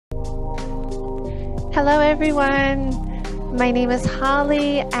Hello everyone, my name is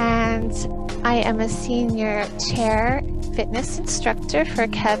Holly and I am a senior chair fitness instructor for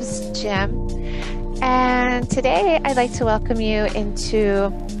Kev's Gym, and today I'd like to welcome you into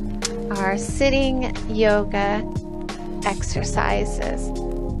our sitting yoga exercises.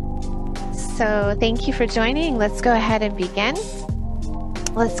 So thank you for joining. Let's go ahead and begin.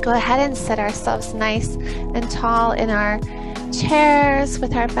 Let's go ahead and set ourselves nice and tall in our chairs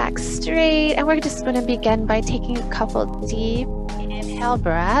with our back straight, and we're just going to begin by taking a couple deep inhale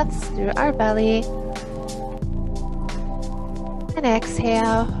breaths through our belly and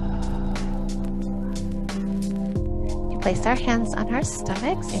exhale. We place our hands on our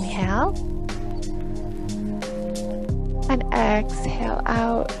stomachs. Inhale and exhale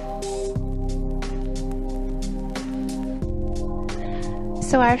out.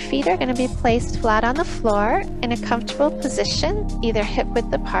 So our feet are going to be placed flat on the floor in a comfortable position, either hip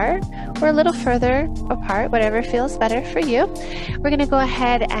width apart or a little further apart, whatever feels better for you. We're going to go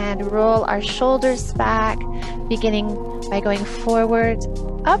ahead and roll our shoulders back, beginning by going forward,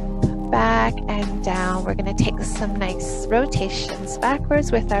 up, back, and down. We're going to take some nice rotations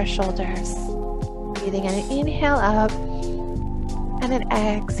backwards with our shoulders. Breathing in an inhale up and an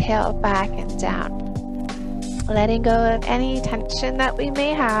exhale back and down. Letting go of any tension that we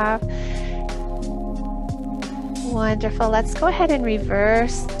may have. Wonderful. Let's go ahead and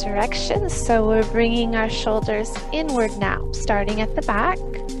reverse directions. So we're bringing our shoulders inward now, starting at the back,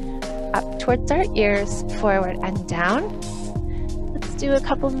 up towards our ears, forward and down. Let's do a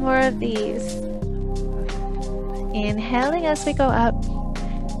couple more of these. Inhaling as we go up,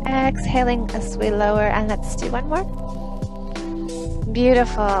 exhaling as we lower, and let's do one more.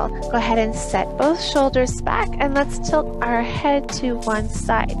 Beautiful. Go ahead and set both shoulders back, and let's tilt our head to one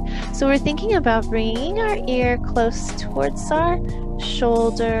side. So we're thinking about bringing our ear close towards our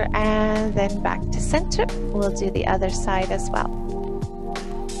shoulder and then back to center. We'll do the other side as well.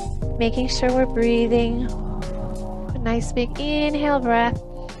 Making sure we're breathing. A nice big inhale breath.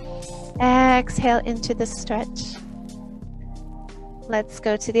 Exhale into the stretch. Let's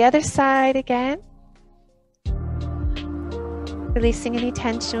go to the other side again. Releasing any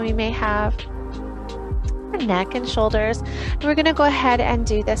tension we may have, our neck and shoulders. And we're going to go ahead and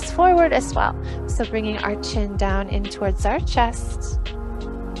do this forward as well. So bringing our chin down in towards our chest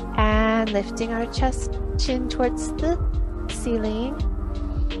and lifting our chin towards the ceiling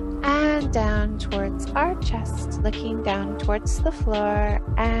and down towards our chest, looking down towards the floor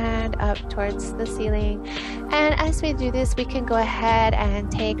and up towards the ceiling. And as we do this, we can go ahead and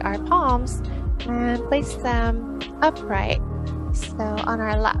take our palms and place them upright. So on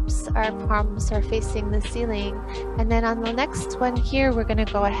our laps, our palms are facing the ceiling. And then on the next one here, we're going to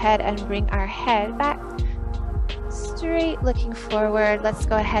go ahead and bring our head back straight, looking forward. Let's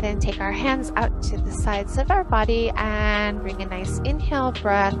go ahead and take our hands out to the sides of our body and bring a nice inhale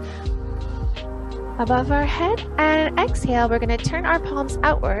breath above our head, and exhale. We're going to turn our palms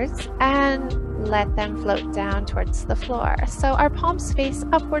outwards and let them float down towards the floor. So our palms face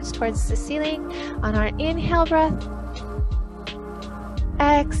upwards towards the ceiling on our inhale breath.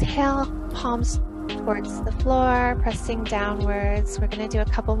 Exhale, palms towards the floor, pressing downwards. We're going to do a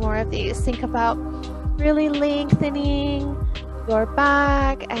couple more of these. Think about really lengthening your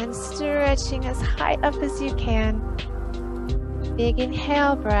back and stretching as high up as you can. Big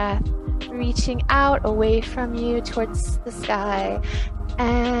inhale breath, reaching out away from you towards the sky,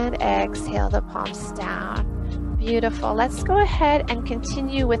 and exhale the palms down. Beautiful. Let's go ahead and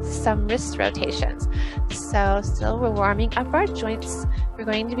continue with some wrist rotations. So still we're warming up our joints. We're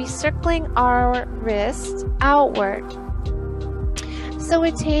going to be circling our wrists outward. So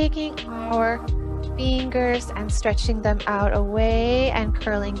we're taking our fingers and stretching them out away and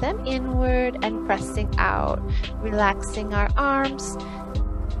curling them inward and pressing out. Relaxing our arms.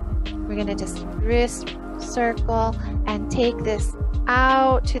 We're going to just wrist circle and take this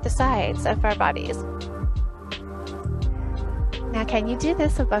out to the sides of our bodies. Now can you do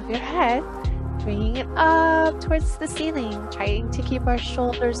this above your head? Bringing it up towards the ceiling, trying to keep our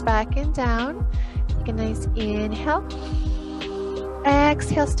shoulders back and down. Take a nice inhale.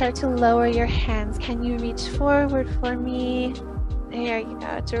 Exhale, start to lower your hands. Can you reach forward for me? There you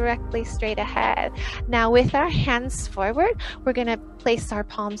go, directly straight ahead. Now with our hands forward, we're going to place our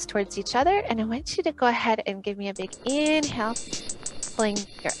palms towards each other, and I want you to go ahead and give me a big inhale, pulling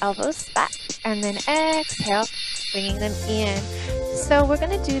your elbows back, and then exhale, bringing them in. So we're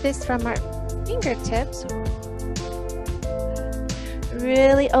going to do this from our fingertips,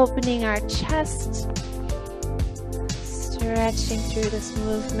 really opening our chest, stretching through this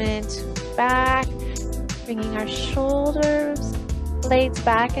movement back, bringing our shoulders, blades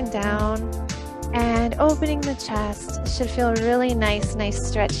back and down, and opening the chest. It should feel really nice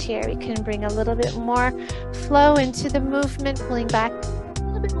stretch here. We can bring a little bit more flow into the movement, pulling back a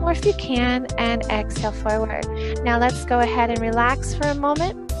little bit more if you can, and exhale forward. Now let's go ahead and relax for a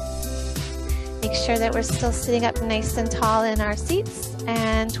moment. Make sure that we're still sitting up nice and tall in our seats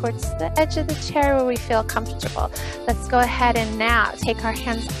and towards the edge of the chair where we feel comfortable. Let's go ahead and now take our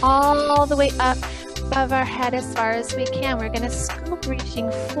hands all the way up above our head as far as we can. We're going to scoop,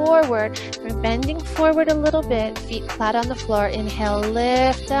 reaching forward. We're bending forward a little bit, feet flat on the floor. Inhale,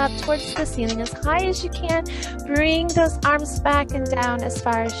 lift up towards the ceiling as high as you can. Bring those arms back and down as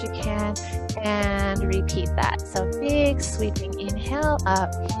far as you can, and repeat that. So big sweeping inhale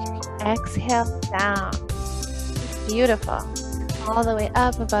up, exhale down. Beautiful. All the way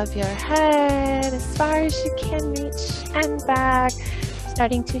up above your head as far as you can reach, and back.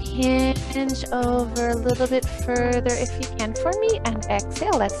 Starting to hinge over a little bit further if you can for me, and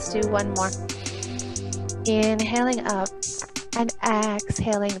exhale. Let's do one more. Inhaling up and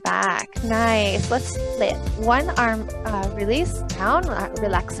exhaling back. Nice. Let's split. One arm release down,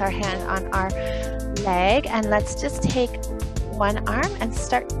 relax our hand on our leg, and let's just take one arm and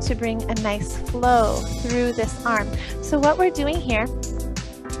start to bring a nice flow through this arm. So what we're doing here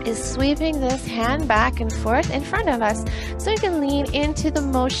is sweeping this hand back and forth in front of us, so you can lean into the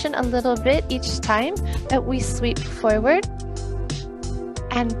motion a little bit each time that we sweep forward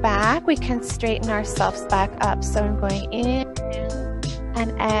and back. We can straighten ourselves back up. So I'm going in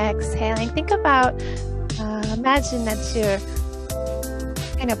and exhaling. Think about, imagine that you're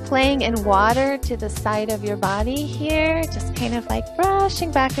kind of playing in water to the side of your body here, just kind of like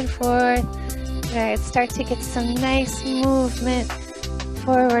brushing back and forth. Right, start to get some nice movement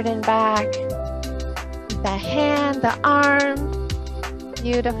forward and back. The hand, the arm.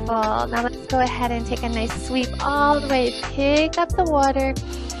 Beautiful. Now let's go ahead and take a nice sweep all the way. Pick up the water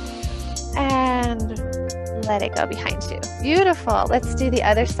and let it go behind you. Beautiful. Let's do the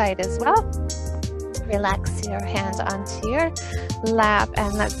other side as well. Relax your hands onto your lap,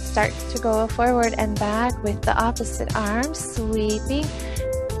 and let's start to go forward and back with the opposite arm, sweeping.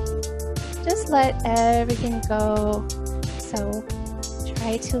 Just let everything go. So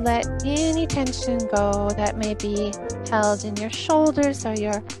try to let any tension go that may be held in your shoulders or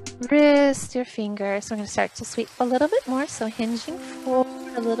your wrists, your fingers. We're going to start to sweep a little bit more. So hinging forward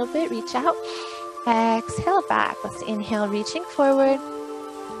a little bit, reach out, exhale back. Let's inhale, reaching forward,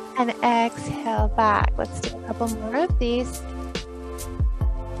 and exhale back. Let's do a couple more of these.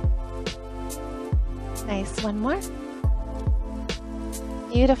 Nice, one more.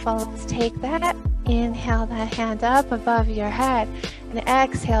 Beautiful. Let's take that. Inhale that hand up above your head, and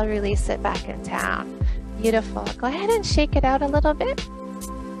exhale, release it back and down. Beautiful. Go ahead and shake it out a little bit,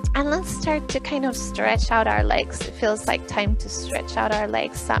 and let's start to kind of stretch out our legs. It feels like time to stretch out our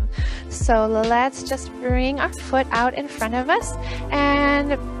legs some. So let's just bring our foot out in front of us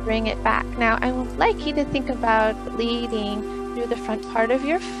and bring it back. Now I would like you to think about leading through the front part of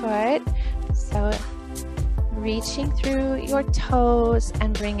your foot. So reaching through your toes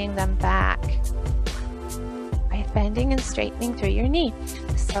and bringing them back by bending and straightening through your knee.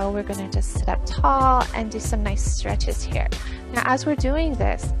 So we're going to just sit up tall and do some nice stretches here. Now as we're doing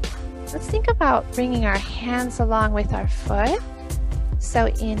this, let's think about bringing our hands along with our foot. So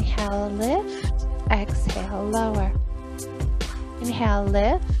inhale, lift, exhale, lower. Inhale,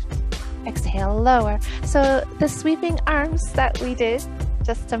 lift, exhale, lower. So the sweeping arms that we did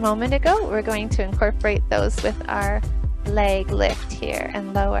just a moment ago, we're going to incorporate those with our leg lift here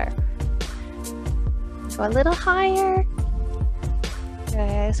and lower. Go a little higher.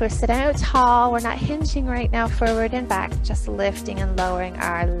 Good. So we're sitting out tall. We're not hinging right now forward and back, just lifting and lowering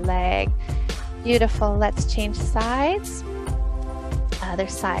our leg. Beautiful. Let's change sides. Other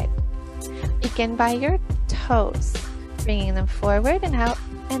side. Begin by your toes, bringing them forward and out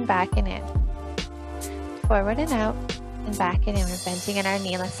and back and in. Forward and out and back and in. We're bending in our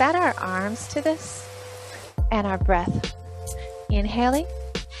knee. Let's add our arms to this and our breath. Inhaling,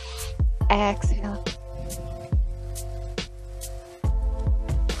 exhale.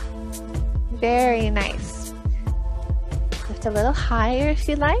 Very nice. Lift a little higher if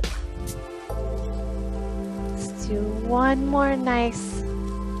you like. Let's do one more nice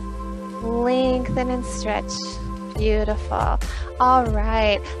lengthen and stretch. Beautiful. All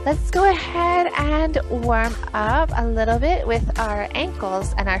right, let's go ahead and warm up a little bit with our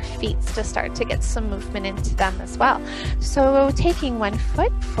ankles and our feet to start to get some movement into them as well. So taking one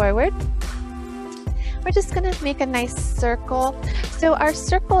foot forward, we're just going to make a nice circle. So our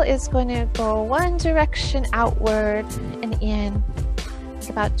circle is going to go one direction outward and in.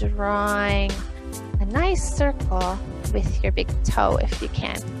 Think about drawing a nice circle with your big toe if you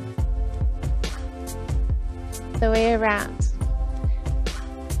can. the way around.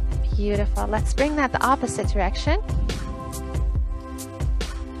 Beautiful. Let's bring that the opposite direction.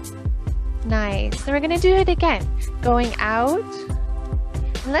 Nice. And we're going to do it again. Going out.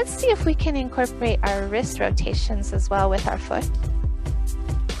 And let's see if we can incorporate our wrist rotations as well with our foot.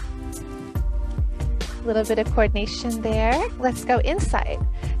 A little bit of coordination there. Let's go inside.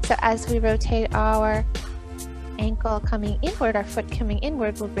 So as we rotate our ankle coming inward, our foot coming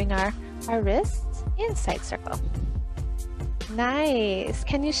inward, we'll bring our wrists inside circle. Nice.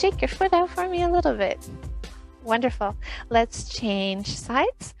 Can you shake your foot out for me a little bit? Wonderful. Let's change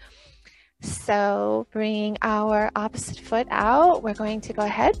sides. So bringing our opposite foot out, we're going to go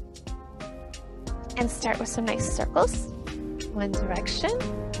ahead and start with some nice circles. One direction.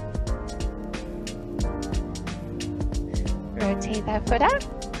 Rotate that foot out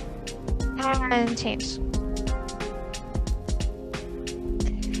and change.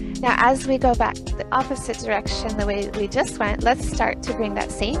 Now as we go back the opposite direction the way we just went, let's start to bring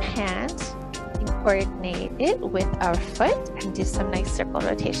that same hand and coordinate it with our foot and do some nice circle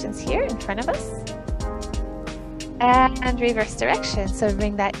rotations here in front of us. And reverse direction, so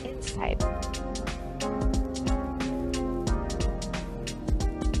bring that inside.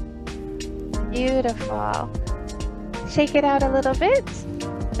 Beautiful. Shake it out a little bit.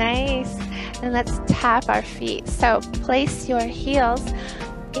 Nice. And let's tap our feet. So place your heels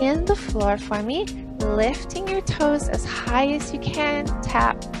in the floor for me, lifting your toes as high as you can.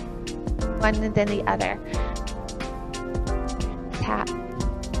 Tap one and then the other. Tap,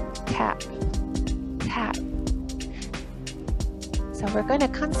 tap, tap. So we're going to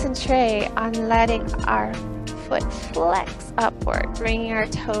concentrate on letting our foot flex upward, bringing our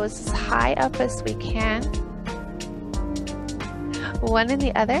toes as high up as we can. One and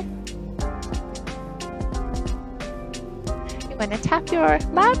the other. You want to tap your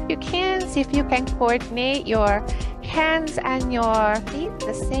lap, you can. See if you can coordinate your hands and your feet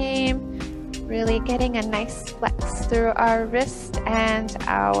the same. Really getting a nice flex through our wrist and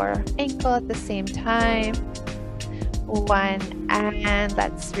our ankle at the same time. One, and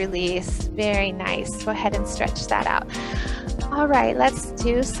let's release. Very nice. Go ahead and stretch that out. All right, let's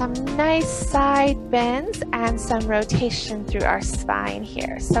do some nice side bends and some rotation through our spine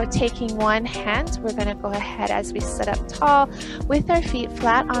here. So taking one hand, we're going to go ahead as we sit up tall with our feet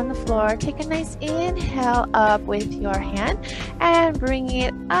flat on the floor. Take a nice inhale up with your hand and bring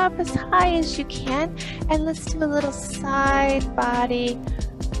it up as high as you can. And let's do a little side body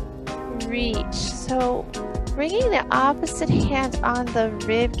reach. So bringing the opposite hand on the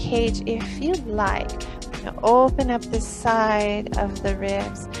rib cage if you'd like. Now open up the side of the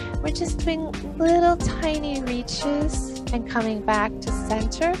ribs. We're just doing little tiny reaches and coming back to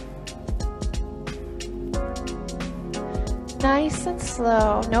center. Nice and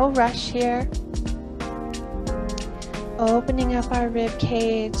slow, no rush here. Opening up our rib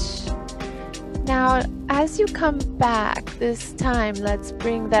cage. Now, as you come back this time, let's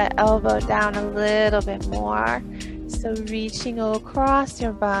bring that elbow down a little bit more. So reaching across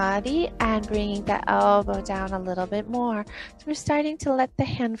your body and bringing the elbow down a little bit more. So we're starting to let the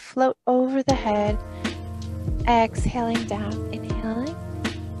hand float over the head. Exhaling down, inhaling.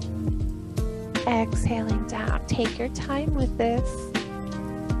 Exhaling down. Take your time with this.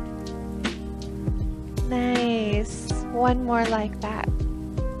 Nice. One more like that.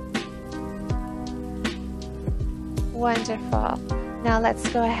 Wonderful. Now let's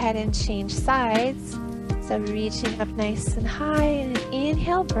go ahead and change sides. So reaching up nice and high, and an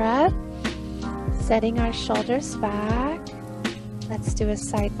inhale breath, setting our shoulders back. Let's do a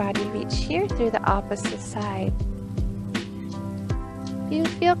side body reach here through the opposite side. If you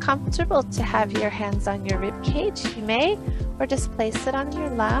feel comfortable to have your hands on your rib cage, you may, or just place it on your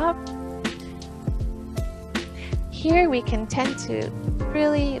lap. Here we can tend to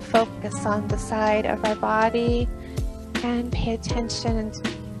really focus on the side of our body and pay attention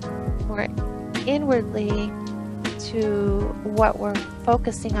more inwardly to what we're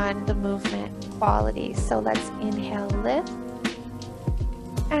focusing on, the movement quality. So let's inhale, lift,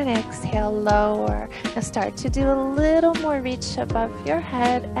 and exhale, lower. Now start to do a little more reach above your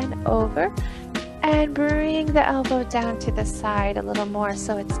head and over, and bring the elbow down to the side a little more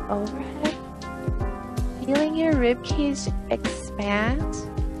so it's overhead. Feeling your rib cage expand,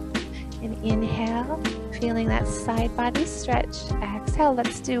 and inhale, feeling that side body stretch. Exhale,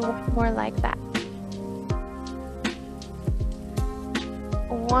 let's do one more like that.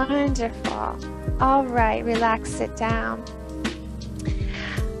 Wonderful. All right, relax it down.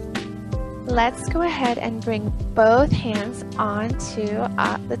 Let's go ahead and bring both hands onto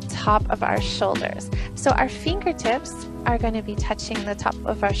the top of our shoulders. So our fingertips are going to be touching the top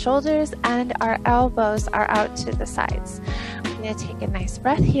of our shoulders and our elbows are out to the sides. We're going to take a nice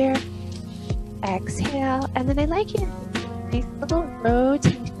breath here. Exhale, and then I'd like you to do a nice little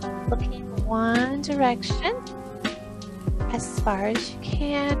rotation, looking one direction as far as you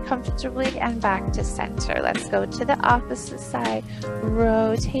can comfortably and back to center. Let's go to the opposite side,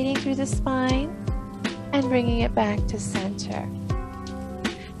 rotating through the spine and bringing it back to center.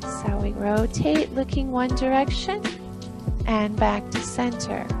 So we rotate, looking one direction and back to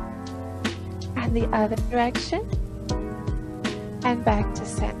center, and the other direction and back to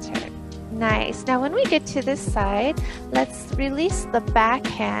center. Nice. Now when we get to this side, let's release the back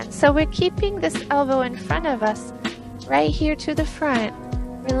hand. So we're keeping this elbow in front of us, right here to the front.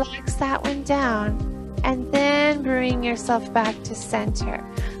 Relax that one down, and then bring yourself back to center.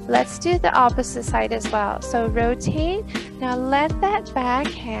 Let's do the opposite side as well. So rotate. Now let that back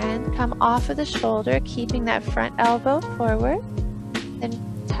hand come off of the shoulder, keeping that front elbow forward.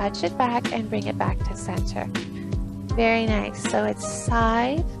 Then touch it back and bring it back to center. Very nice. So it's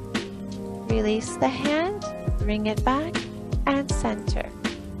side, release the hand, bring it back, and center.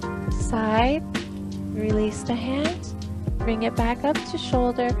 Side, release the hand, bring it back up to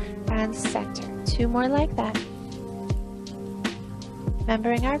shoulder, and center. Two more like that.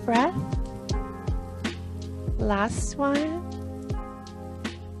 Remembering our breath. Last one.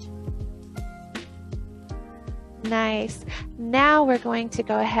 Nice. Now we're going to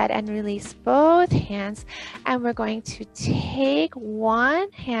go ahead and release both hands, and we're going to take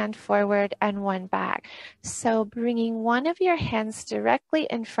one hand forward and one back. So bringing one of your hands directly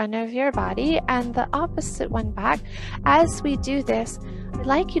in front of your body and the opposite one back. As we do this, I'd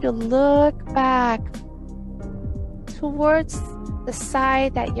like you to look back towards the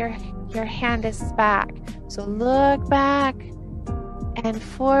side that your hand is back. So look back and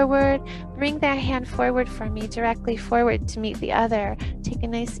forward. Bring that hand forward for me, directly forward to meet the other. Take a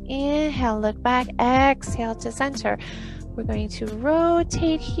nice inhale, look back, exhale to center. We're going to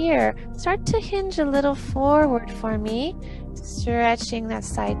rotate here. Start to hinge a little forward for me, stretching that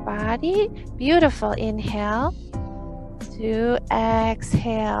side body. Beautiful. Inhale to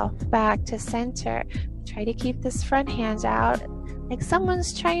exhale, back to center. Try to keep this front hand out, like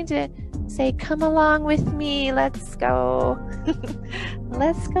someone's trying to say, come along with me, let's go.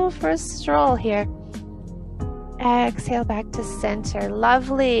 Let's go for a stroll here. Exhale back to center.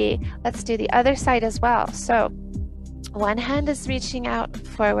 Lovely. Let's do the other side as well. So one hand is reaching out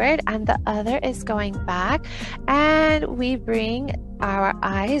forward and the other is going back, and we bring our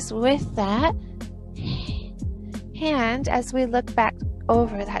eyes with that hand as we look back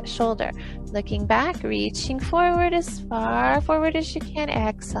over that shoulder. Looking back, reaching forward as far forward as you can,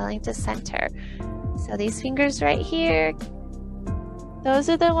 exhaling to center. So these fingers right here, those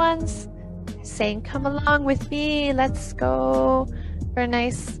are the ones saying, come along with me, let's go for a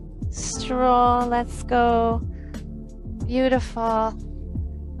nice stroll, let's go. Beautiful.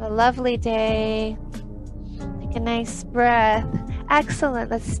 A lovely day. Take a nice breath.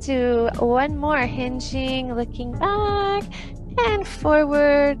 Excellent. Let's do one more. Hinging, looking back and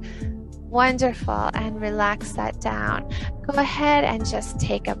forward. Wonderful. And relax that down. Go ahead and just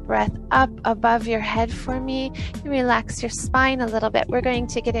take a breath up above your head for me. Relax your spine a little bit. We're going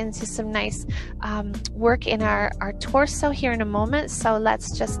to get into some nice work in our torso here in a moment. So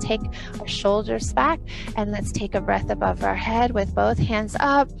let's just take our shoulders back and let's take a breath above our head with both hands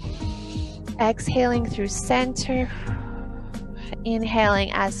up. Exhaling through center.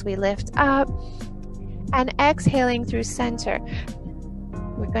 Inhaling as we lift up. And exhaling through center.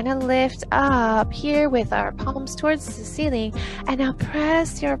 We're going to lift up here with our palms towards the ceiling, and now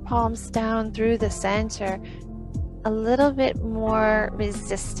press your palms down through the center. A little bit more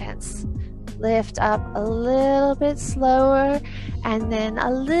resistance. Lift up a little bit slower, and then a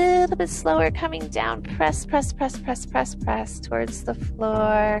little bit slower coming down. Press, press, press, press, press, press towards the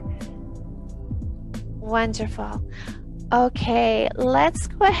floor. Wonderful. Okay, let's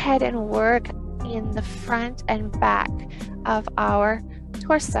go ahead and work in the front and back of our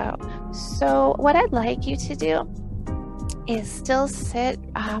torso. So what I'd like you to do is still sit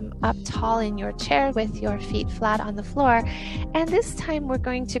up tall in your chair with your feet flat on the floor, and this time we're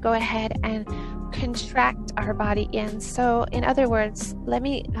going to go ahead and contract our body in. So in other words, let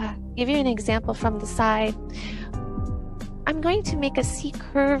me give you an example from the side. I'm going to make a C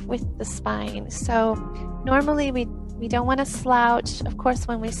curve with the spine. So normally we don't want to slouch, of course,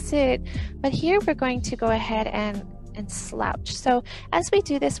 when we sit, but here we're going to go ahead and slouch. So as we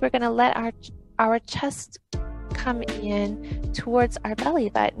do this, we're going to let our chest come in towards our belly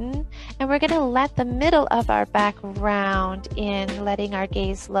button, and we're going to let the middle of our back round in, letting our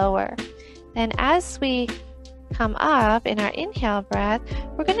gaze lower. Then as we come up in our inhale breath,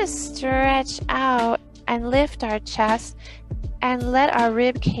 we're going to stretch out and lift our chest and let our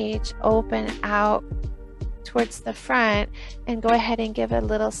rib cage open out towards the front, and go ahead and give a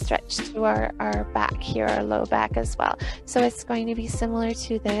little stretch to our back here, our low back as well. So it's going to be similar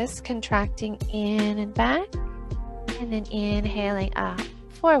to this, contracting in and back, and then inhaling up,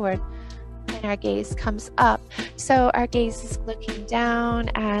 forward, and our gaze comes up. So our gaze is looking down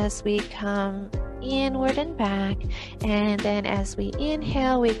as we come inward and back, and then as we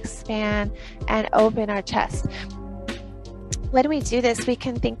inhale, we expand and open our chest. When we do this, we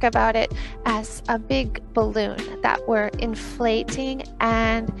can think about it as a big balloon that we're inflating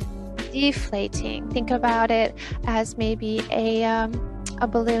and deflating. Think about it as maybe a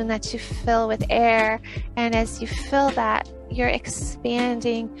balloon that you fill with air, and as you fill that, you're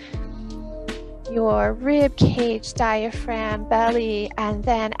expanding your rib cage, diaphragm, belly, and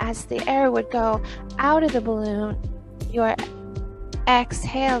then as the air would go out of the balloon, you're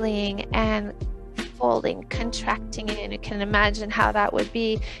exhaling and folding, contracting it, and you can imagine how that would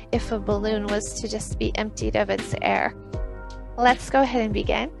be if a balloon was to just be emptied of its air. Let's go ahead and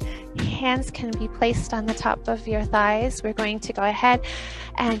begin. Hands can be placed on the top of your thighs. We're going to go ahead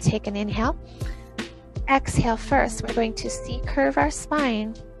and take an inhale. Exhale first. We're going to C-curve our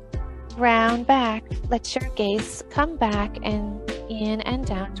spine, round back. Let your gaze come back and in and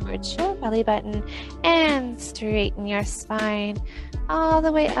down towards your belly button, and straighten your spine all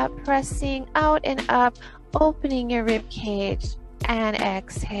the way up, pressing out and up, opening your rib cage, and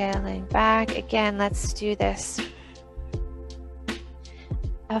exhaling back. Again, let's do this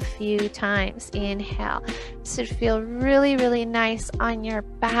a few times. Inhale. This should feel really, really nice on your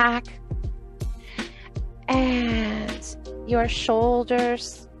back and your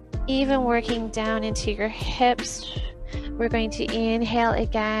shoulders, even working down into your hips. We're going to inhale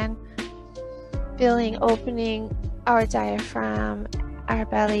again, feeling opening our diaphragm, our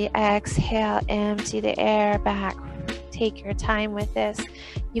belly. Exhale, empty the air back. Take your time with this.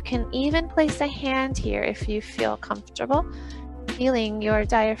 You can even place a hand here if you feel comfortable, feeling your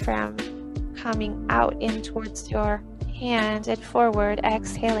diaphragm coming out in towards your hand and forward.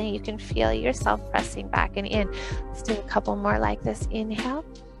 Exhaling, you can feel yourself pressing back and in. Let's do a couple more like this. Inhale,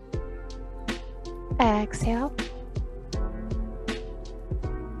 exhale.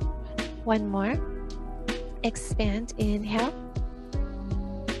 One more. Expand, inhale.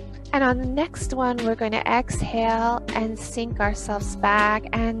 And on the next one, we're going to exhale and sink ourselves back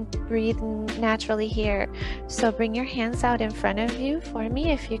and breathe naturally here. So bring your hands out in front of you for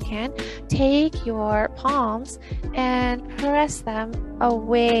me if you can. Take your palms and press them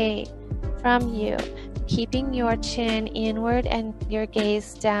away from you, keeping your chin inward and your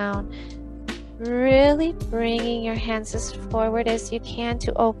gaze down. Really bringing your hands as forward as you can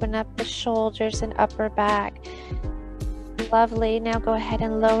to open up the shoulders and upper back. Lovely. Now go ahead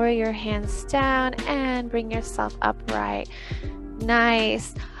and lower your hands down and bring yourself upright.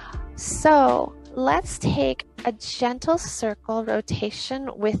 Nice. So let's take a gentle circle rotation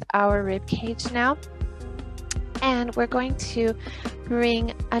with our rib cage now. And we're going to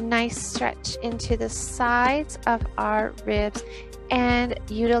bring a nice stretch into the sides of our ribs and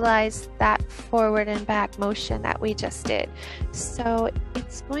utilize that forward and back motion that we just did. So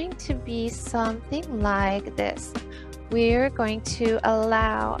it's going to be something like this. We're going to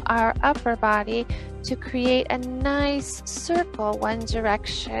allow our upper body to create a nice circle one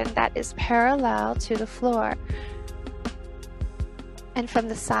direction that is parallel to the floor. And from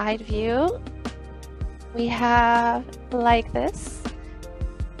the side view, we have like this,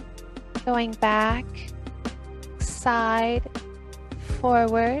 going back, side,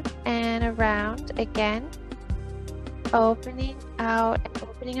 forward, and around again, opening out and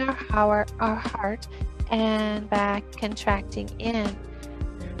opening our heart, and back, contracting in.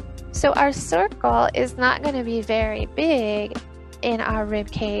 So our circle is not going to be very big in our rib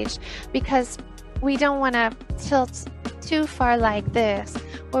cage because we don't want to tilt too far like this.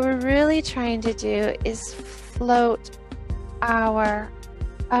 What we're really trying to do is float our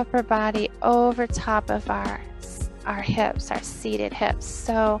upper body over top of our hips, our seated hips.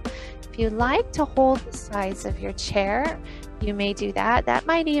 So if you like to hold the sides of your chair, you may do that. That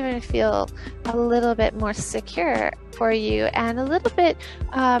might even feel a little bit more secure for you and a little bit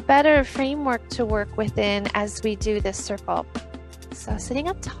better framework to work within as we do this circle. So sitting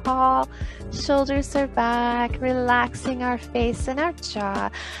up tall, shoulders are back, relaxing our face and our jaw.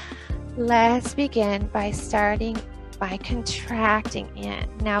 Let's begin by starting by contracting in.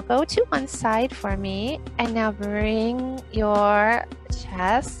 Now go to one side for me, and now bring your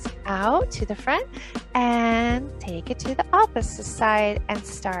chest out to the front and take it to the opposite side and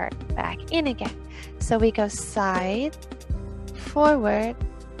start back in again. So we go side, forward,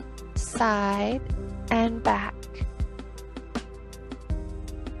 side, and back.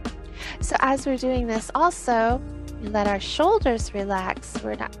 So as we're doing this also, we let our shoulders relax.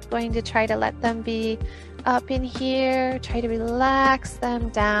 We're not going to try to let them be up in here. Try to relax them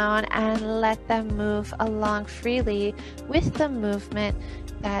down and let them move along freely with the movement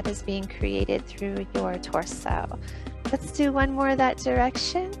that is being created through your torso. Let's do one more that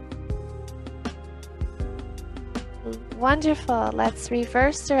direction. Wonderful. Let's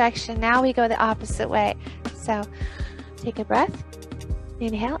reverse direction. Now we go the opposite way. So take a breath.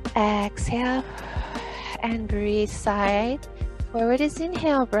 Inhale, exhale, and breathe side. Forward is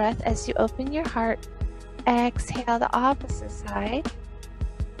inhale breath as you open your heart. Exhale the opposite side.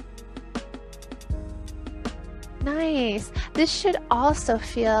 Nice. This should also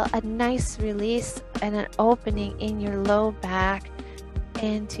feel a nice release and an opening in your low back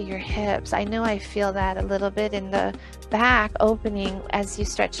into your hips. I know I feel that a little bit in the back opening as you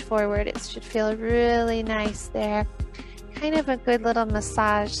stretch forward. It should feel really nice there. Kind of a good little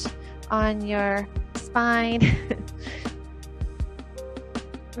massage on your spine.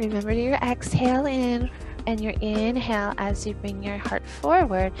 Remember your exhale in and your inhale as you bring your heart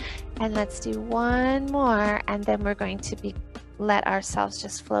forward. And let's do one more, and then we're going to let ourselves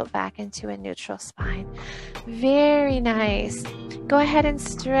just float back into a neutral spine. Very nice. Go ahead and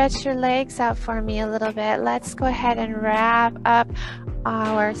stretch your legs out for me a little bit. Let's go ahead and wrap up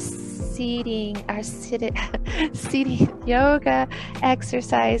our seating yoga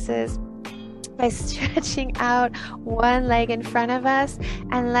exercises by stretching out one leg in front of us,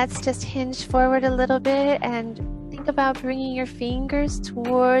 and let's just hinge forward a little bit and think about bringing your fingers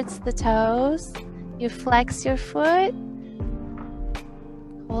towards the toes. You flex your foot.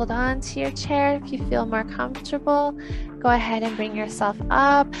 Hold on to your chair if you feel more comfortable. Go ahead and bring yourself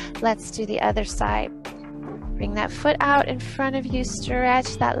up. Let's do the other side. Bring that foot out in front of you,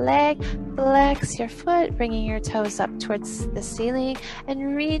 stretch that leg, flex your foot, bringing your toes up towards the ceiling,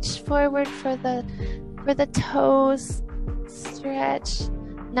 and reach forward for the toes, stretch.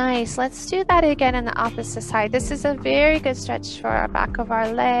 Nice. Let's do that again on the opposite side. This is a very good stretch for our back of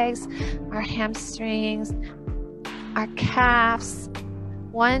our legs, our hamstrings, our calves.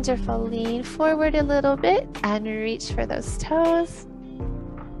 Wonderful. Lean forward a little bit and reach for those toes.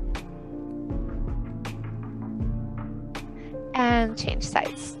 And change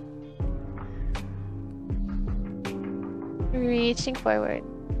sides. Reaching forward.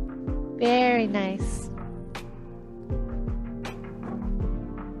 Very nice.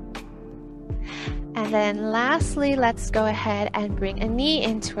 And then lastly, let's go ahead and bring a knee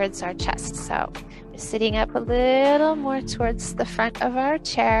in towards our chest. So we're sitting up a little more towards the front of our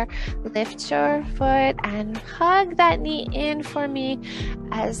chair. Lift your foot and hug that knee in for me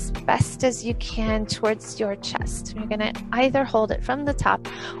as best as you can towards your chest. You're going to either hold it from the top,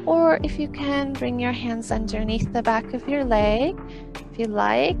 or if you can, bring your hands underneath the back of your leg, if you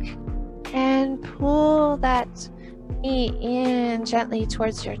like, and pull that knee in gently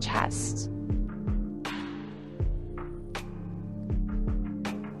towards your chest.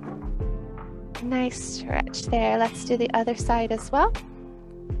 Nice stretch there. Let's do the other side as well.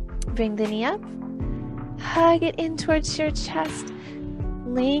 Bring the knee up. Hug it in towards your chest.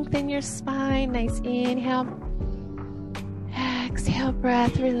 Lengthen your spine. Nice inhale. Exhale,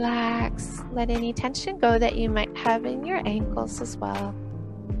 breath, relax. Let any tension go that you might have in your ankles as well.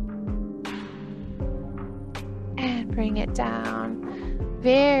 And bring it down.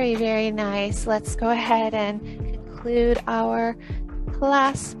 Very, very nice. Let's go ahead and conclude our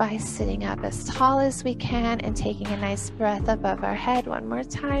class by sitting up as tall as we can and taking a nice breath above our head. One more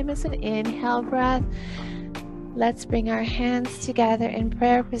time as an inhale breath. Let's bring our hands together in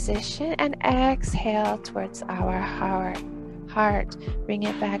prayer position and exhale towards our heart. Bring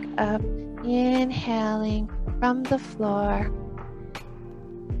it back up, inhaling from the floor.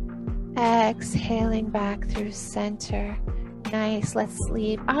 Exhaling back through center. Nice. Let's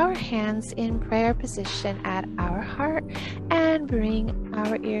leave our hands in prayer position at our heart and bring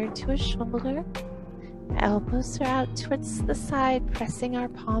our ear to a shoulder. Elbows are out towards the side, pressing our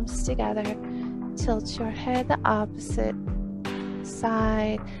palms together. Tilt your head the opposite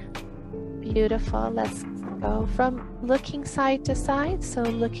side. Beautiful. Let's go from looking side to side, so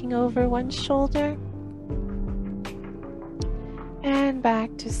looking over one shoulder and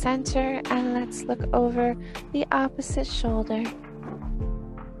back to center, and let's look over the opposite shoulder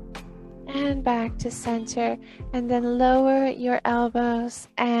and back to center, and then lower your elbows,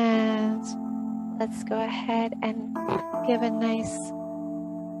 and let's go ahead and give a nice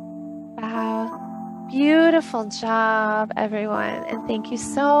bow. Beautiful job, everyone, and thank you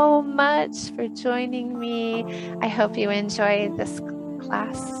so much for joining me. I hope you enjoyed this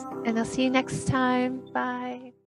class, and I'll see you next time. Bye.